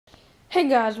Hey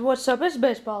guys, what's up? It's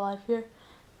Baseball Life here,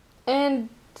 and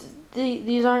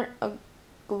these aren't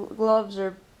gloves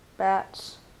or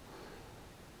bats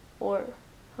or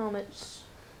helmets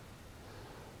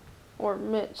or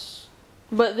mitts,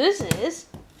 but this is,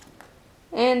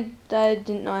 and I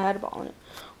didn't know I had a ball in it.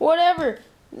 Whatever.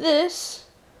 These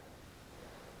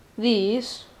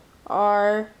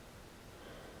are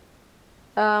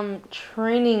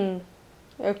training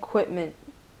equipment.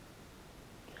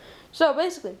 So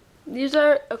basically,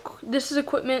 this is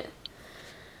equipment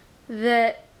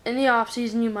that in the off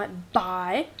season you might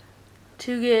buy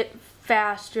to get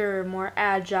faster, more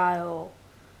agile,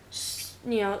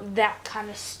 that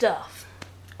kind of stuff.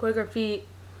 Quicker feet,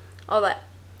 all that.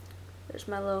 There's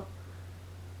my little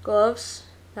gloves.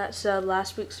 That's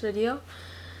last week's video.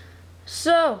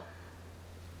 So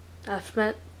I've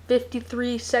spent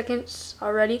 53 seconds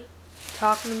already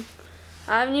talking.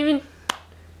 I haven't even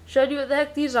showed you what the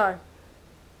heck these are.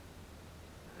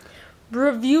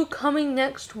 Review coming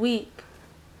next week.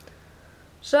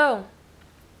 So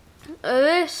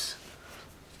this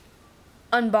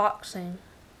unboxing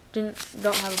don't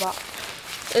have a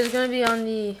box. It's gonna be on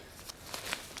the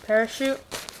parachute.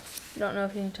 Don't know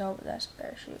if you can tell, but that's a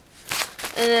parachute.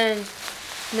 And then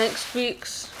next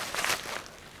week's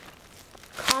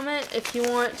comment if you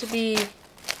want it to be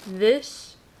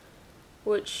this,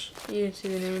 which you can see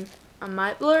the name. I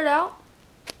might blur it out.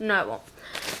 No, I won't.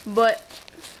 But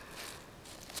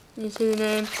you see the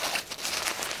name.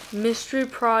 Mystery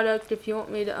product if you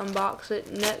want me to unbox it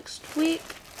next week.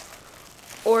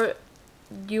 Or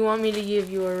do you want me to give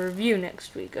you a review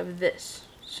next week of this?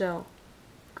 So,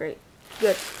 great.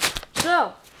 Good.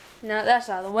 So, now that's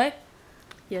out of the way.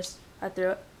 Yes, I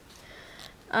threw it.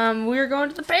 We're going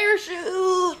to the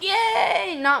parachute!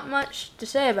 Yay! Not much to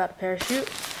say about a parachute,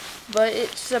 but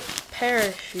it's a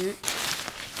parachute.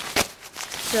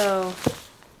 So,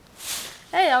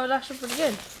 hey, that was actually pretty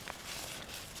good.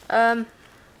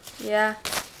 Yeah,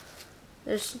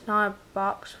 there's not a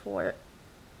box for it.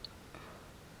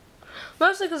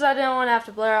 Mostly because I didn't want to have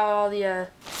to blur out all the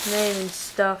name and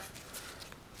stuff.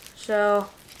 So,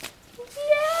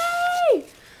 yay!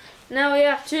 Now we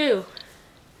have to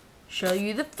show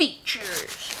you the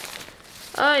features.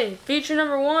 Alright, feature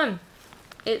number 1.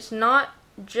 It's not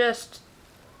just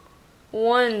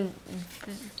one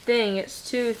thing, it's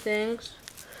 2 things.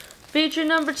 Feature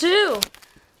number 2.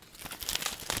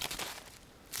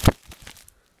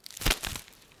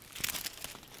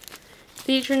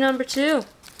 Feature number 2.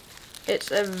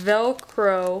 It's a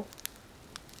Velcro,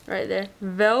 right there,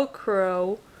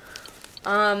 Velcro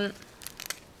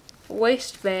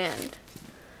waistband.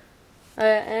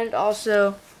 And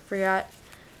also, forgot,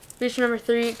 feature number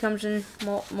 3, it comes in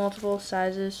multiple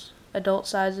sizes, adult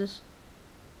sizes.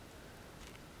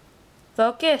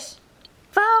 Focus!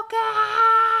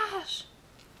 Focus!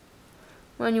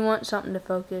 When you want something to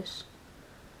focus.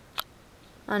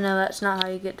 I know that's not how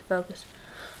you get to focus.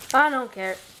 I don't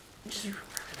care. Just remember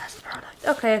that's the product.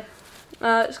 Okay.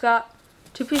 It's got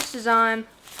 2-piece design,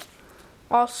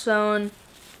 all sewn,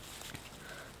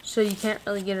 so you can't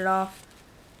really get it off.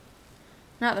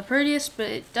 Not the prettiest, but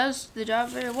it does the job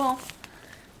very well.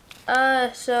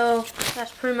 So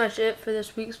that's pretty much it for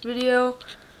this week's video.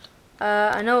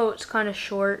 I know it's kind of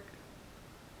short,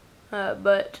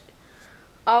 but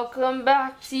I'll come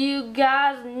back to you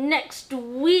guys next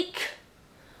week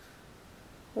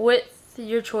with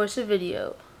your choice of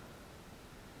video.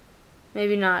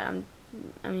 Maybe not.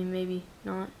 Maybe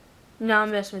not. No,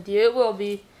 I'm messing with you. It will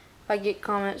be if I get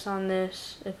comments on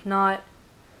this. If not,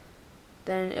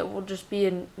 then it will just be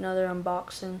another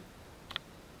unboxing.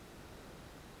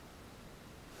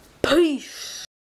 Peace!